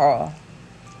alcohol.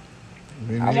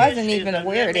 I wasn't even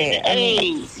aware of that.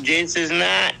 This is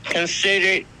not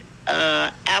considered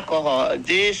alcohol.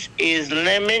 This is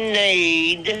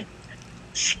lemonade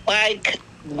spiked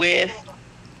with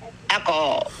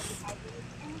alcohol.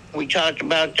 We talked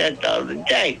about that the other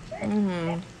day.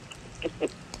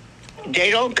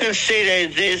 They don't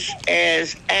consider this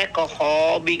as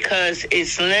alcohol because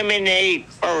it's lemonade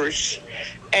first,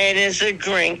 and it's a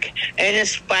drink, and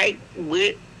it's spiked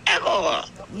with alcohol.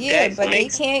 Yeah, but they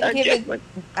can't give it.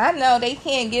 I know they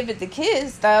can't give it to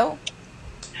kids though.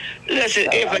 Listen,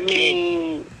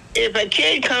 if a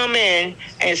kid come in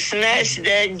and snatch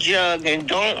that jug and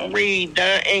don't read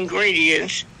the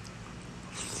ingredients,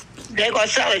 they're gonna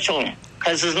sell it to them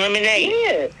because it's lemonade.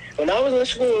 Yeah. When I was in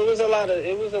school, it was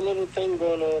a little thing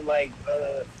going on, like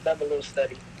another little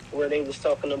study where they was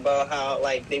talking about how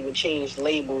like they would change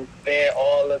labels there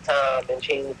all the time and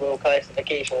change little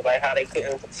classifications, like how they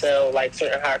couldn't sell like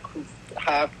certain high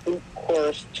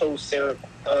fructose syrup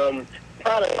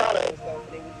products.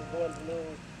 They were just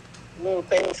doing little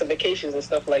classifications and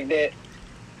stuff like that.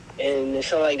 And it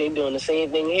sounds like they're doing the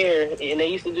same thing here. And they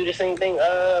used to do the same thing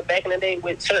back in the day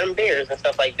with certain beers and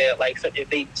stuff like that. Like, if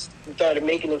they started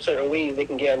making them certain ways, they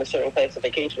can get under certain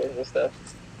classifications and stuff.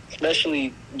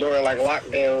 Especially during, like,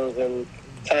 lockdowns and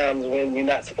times when you're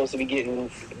not supposed to be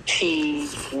getting tea,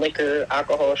 liquor,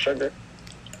 alcohol, sugar.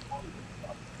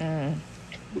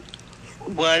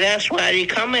 Well, that's why they're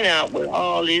coming out with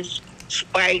all these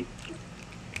spiked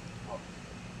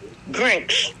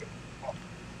drinks.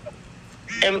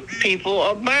 And people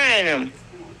are buying them.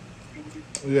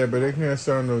 Yeah, but they can't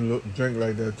sell no drink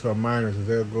like that to a minor because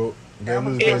they'll lose their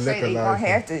liquor They're going to license.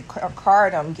 have to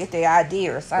card them, get their ID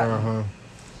or something.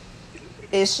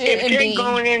 It shouldn't If they're be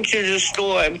going into the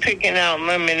store and picking out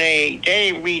lemonade, they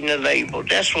ain't reading the label.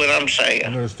 That's what I'm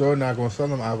saying. The store not going to sell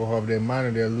them alcohol. If they're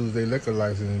minor, they'll lose their liquor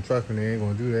license. And trust me, they ain't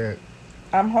going to do that.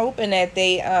 I'm hoping that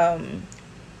they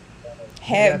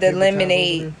have the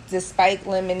lemonade, the spiked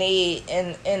lemonade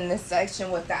in the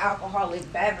section with the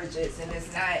alcoholic beverages, and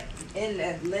it's not in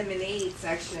the lemonade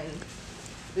section,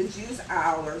 the juice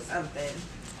aisle or something.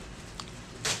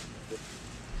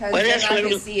 Because then I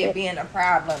can see it being a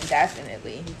problem,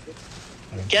 definitely.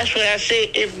 That's what I said.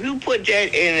 If you put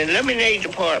that in the lemonade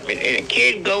department and a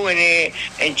kid go in there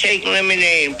and take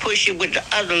lemonade and push it with the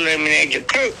other lemonade, the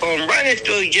clerk gonna run it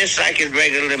through just like it's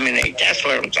regular lemonade. That's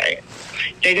what I'm saying.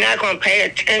 They're not gonna pay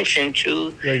attention to.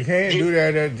 They can't do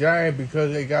that at Giant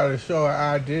because they gotta show an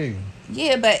ID.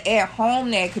 Yeah, but at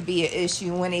home that could be an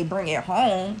issue when they bring it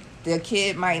home. The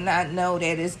kid might not know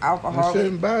that it's alcoholic. They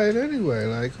shouldn't buy it anyway.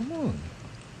 Like, come on.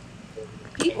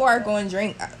 People are going to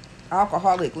drink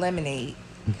alcoholic lemonade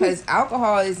because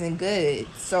alcohol isn't good.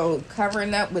 So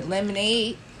covering up with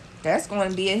lemonade, that's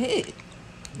going to be a hit.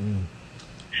 Mm.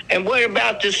 And what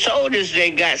about the sodas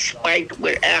they got spiked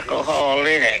with alcohol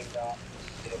in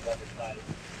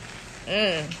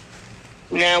it?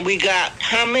 Now we got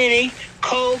how many?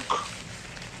 Coke,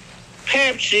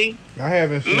 Pepsi, I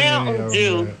haven't seen Mountain any of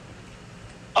Dew, them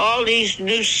all these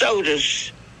new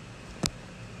sodas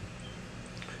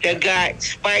that got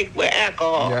spiked with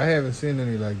alcohol. Yeah, I haven't seen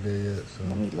any like that yet. So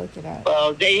Let me look it up.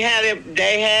 Well, they have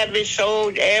it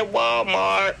sold at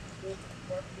Walmart.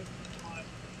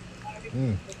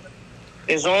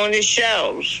 It's on the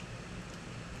shelves.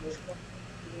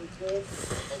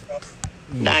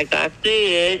 Like I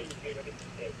said,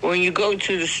 when you go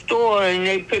to the store and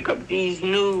they pick up these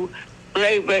new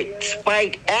flavored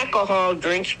spiked alcohol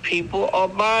drinks, people are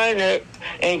buying it,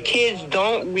 and kids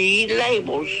don't read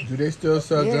labels. Do they still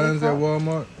sell guns at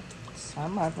Walmart?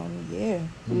 Some of them, yeah.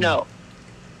 No.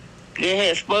 They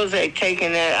had supposed to have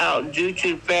taken that out due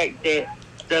to the fact that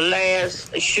the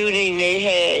last shooting they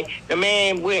had, the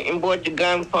man went and bought the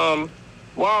gun from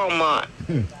Walmart.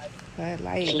 Bud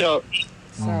Light.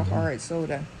 So, hard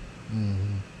soda.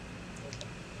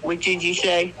 what did you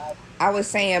say? I was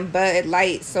saying Bud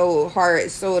Light sold hard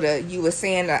soda. You were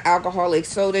saying the alcoholic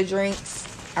soda drinks.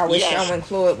 I was showing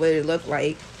Claude what it looked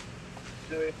like.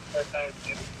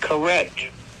 Correct.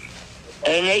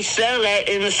 And they sell that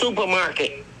in the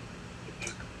supermarket.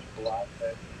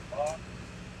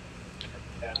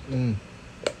 And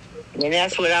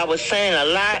that's what I was saying. A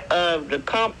lot of the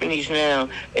companies now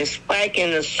is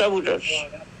spiking the sodas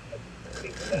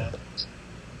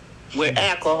with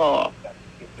alcohol.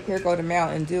 Here go the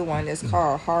Mountain Dew one. It's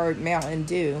called Hard Mountain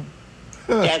Dew.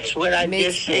 That's what I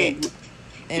just said.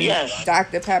 And yes.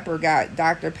 Dr. Pepper got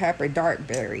Dr. Pepper Dark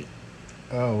Berry.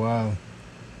 Oh, wow.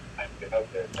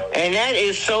 And that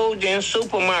is sold in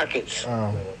supermarkets.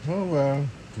 Oh well.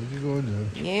 What you gonna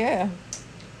do? Yeah.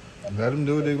 Let them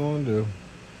do what they're gonna do.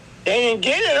 They didn't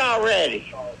get it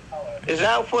already. It's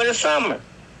out for the summer.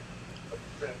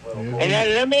 Yeah. And that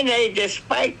lemonade that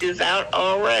spiked is out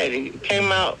already. It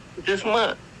came out this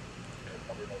month.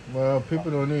 Well,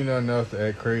 people don't need nothing else to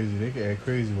act crazy. They can act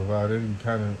crazy without any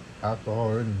kind of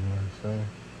alcohol anyway, so.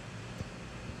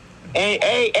 And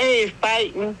AA is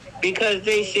fighting because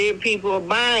they see people are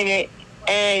buying it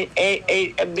and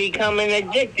it becoming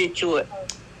addicted to it.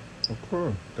 Of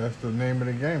course. That's the name of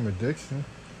the game, addiction.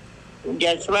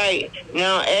 That's right.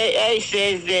 Now, AA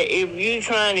says that if you're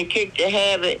trying to kick the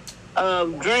habit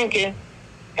of drinking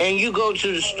and you go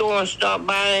to the store and start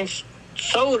buying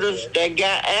sodas that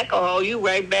got alcohol, you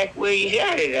right back where you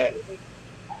got it at.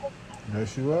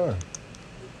 Yes, you are.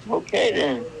 Okay,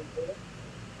 then.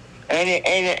 And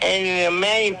the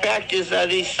manufacturers of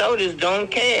these sodas don't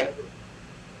care.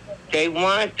 They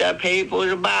want the people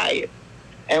to buy it.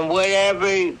 And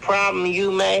whatever problem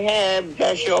you may have,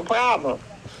 that's your problem.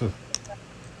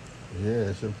 Yeah,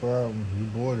 it's your problem. You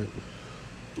bought it.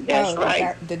 That's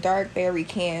right. The dark berry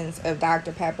cans of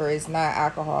Dr. Pepper is not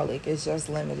alcoholic. It's just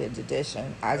limited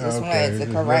edition. I just wanted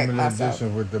to correct myself.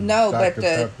 With the no, Dr. but the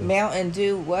Pepper. Mountain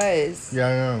Dew was. Yeah,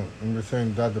 I know. I'm just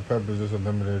saying Dr. Pepper is just a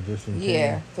limited edition.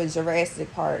 Yeah, for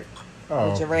Jurassic Park.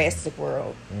 Oh, the Jurassic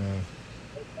World. Yeah.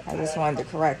 I just wanted to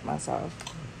correct myself.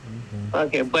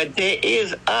 Okay, but there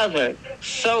is other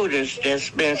sodas that's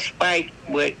been spiked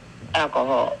with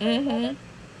alcohol. Mm-hmm.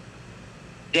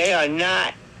 They are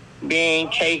not being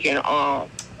taken off.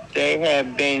 They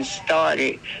have been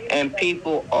started, and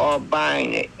people are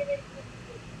buying it.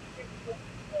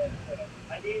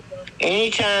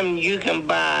 Anytime you can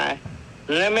buy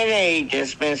lemonade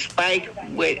that's been spiked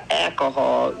with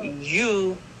alcohol,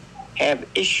 you have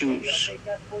issues.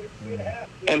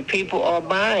 And people are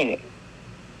buying it.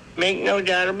 Make no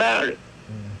doubt about it.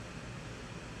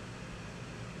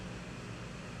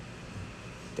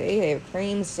 They have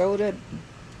cream soda,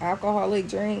 alcoholic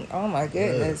drink. Oh my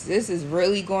goodness, this is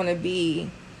really going to be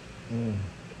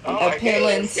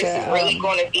appealing to. This is really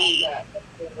going to be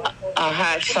a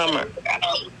hot summer.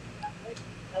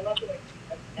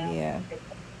 Yeah.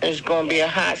 It's going to be a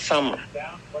hot summer.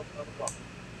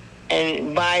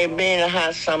 And by it being a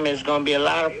hot summer, it's going to be a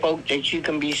lot of folk that you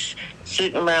can be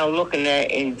sitting around looking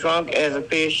at and drunk as a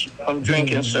fish from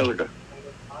drinking soda.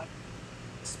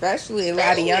 Especially a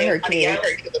lot of younger kids.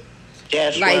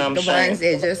 That's like what I'm the saying. ones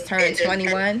that just turned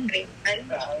 21.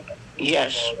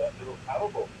 Yes.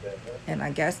 And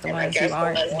I guess the ones who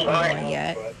aren't 21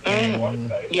 yet.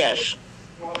 Yes.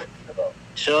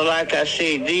 So like I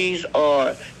said, these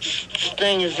are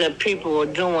things that people are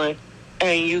doing,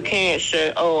 and you can't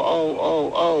say,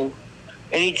 oh.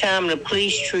 Anytime the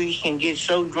police chief can get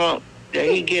so drunk that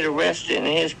he get arrested and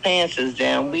his pants is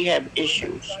down, we have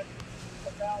issues.